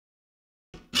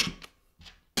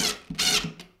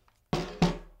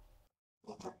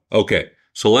Okay,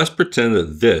 so let's pretend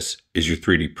that this is your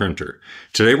 3D printer.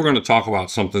 Today we're going to talk about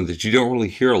something that you don't really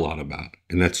hear a lot about,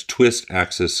 and that's twist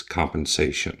axis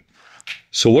compensation.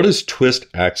 So what is twist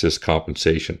axis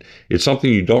compensation? It's something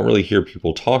you don't really hear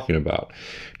people talking about.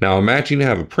 Now imagine you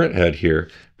have a print head here,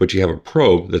 but you have a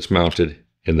probe that's mounted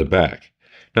in the back.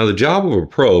 Now the job of a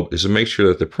probe is to make sure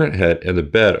that the print head and the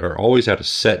bed are always at a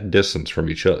set distance from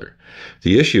each other.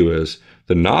 The issue is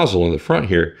the nozzle in the front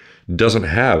here doesn't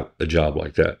have a job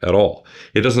like that at all.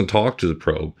 It doesn't talk to the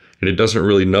probe and it doesn't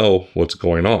really know what's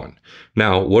going on.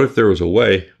 Now, what if there was a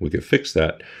way we could fix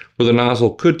that where the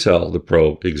nozzle could tell the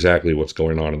probe exactly what's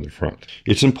going on in the front?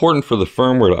 It's important for the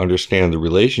firmware to understand the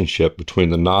relationship between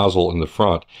the nozzle in the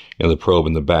front and the probe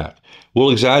in the back. We'll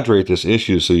exaggerate this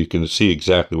issue so you can see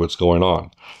exactly what's going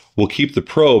on. We'll keep the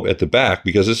probe at the back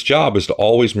because its job is to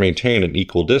always maintain an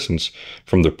equal distance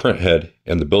from the print head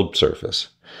and the build surface.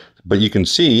 But you can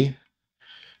see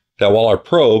that while our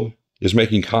probe is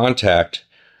making contact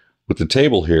with the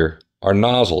table here, our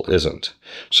nozzle isn't.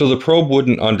 So the probe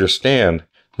wouldn't understand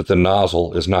that the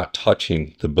nozzle is not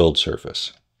touching the build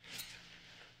surface.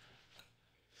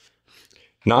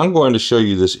 Now I'm going to show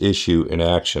you this issue in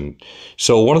action.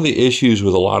 So one of the issues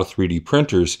with a lot of 3D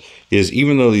printers is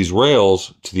even though these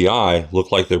rails to the eye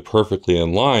look like they're perfectly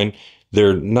in line,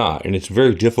 they're not, and it's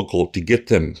very difficult to get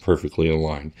them perfectly in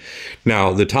line.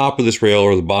 Now, the top of this rail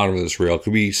or the bottom of this rail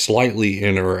could be slightly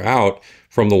in or out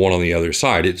from the one on the other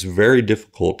side. It's very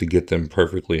difficult to get them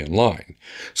perfectly in line.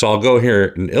 So I'll go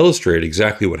here and illustrate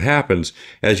exactly what happens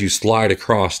as you slide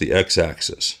across the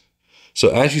x-axis. So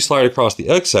as you slide across the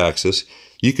x-axis,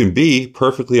 you can be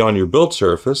perfectly on your build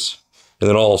surface, and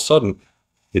then all of a sudden,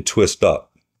 it twists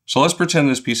up. So let's pretend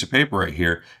this piece of paper right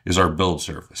here is our build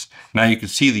surface. Now you can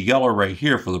see the yellow right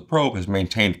here for the probe has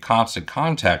maintained constant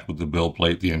contact with the build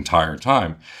plate the entire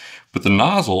time. But the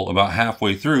nozzle about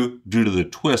halfway through, due to the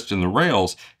twist in the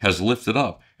rails, has lifted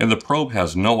up. And the probe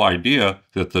has no idea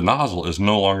that the nozzle is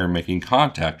no longer making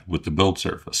contact with the build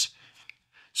surface.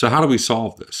 So how do we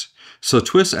solve this? So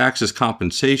twist axis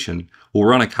compensation will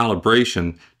run a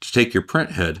calibration to take your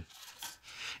print head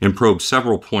and probe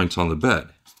several points on the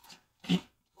bed.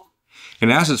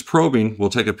 And as it's probing,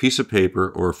 we'll take a piece of paper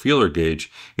or a feeler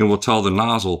gauge and we'll tell the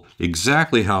nozzle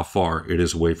exactly how far it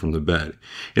is away from the bed.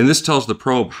 And this tells the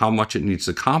probe how much it needs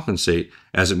to compensate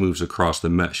as it moves across the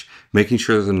mesh, making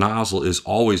sure that the nozzle is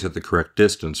always at the correct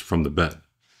distance from the bed.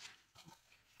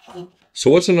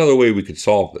 So what's another way we could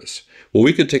solve this? Well,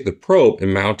 we could take the probe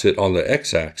and mount it on the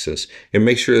x-axis and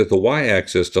make sure that the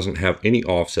y-axis doesn't have any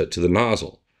offset to the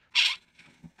nozzle.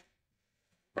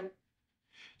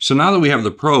 So now that we have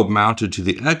the probe mounted to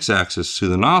the x-axis to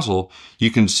the nozzle, you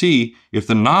can see if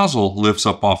the nozzle lifts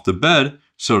up off the bed,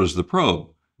 so does the probe.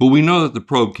 But we know that the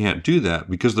probe can't do that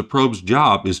because the probe's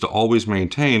job is to always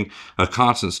maintain a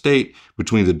constant state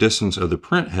between the distance of the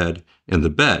print head and the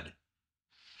bed.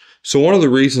 So one of the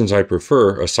reasons I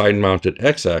prefer a side-mounted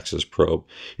x-axis probe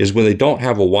is when they don't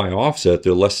have a y offset,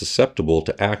 they're less susceptible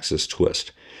to axis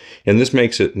twist. And this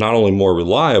makes it not only more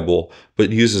reliable, but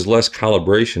uses less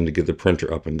calibration to get the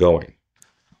printer up and going.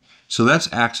 So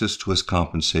that's axis twist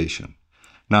compensation.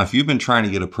 Now, if you've been trying to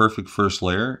get a perfect first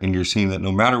layer and you're seeing that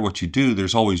no matter what you do,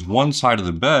 there's always one side of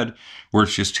the bed where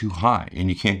it's just too high and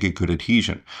you can't get good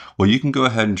adhesion. Well, you can go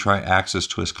ahead and try axis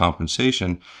twist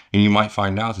compensation and you might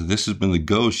find out that this has been the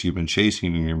ghost you've been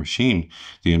chasing in your machine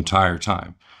the entire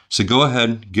time. So go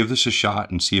ahead, give this a shot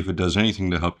and see if it does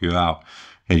anything to help you out.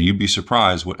 And you'd be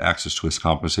surprised what axis twist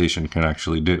compensation can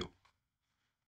actually do.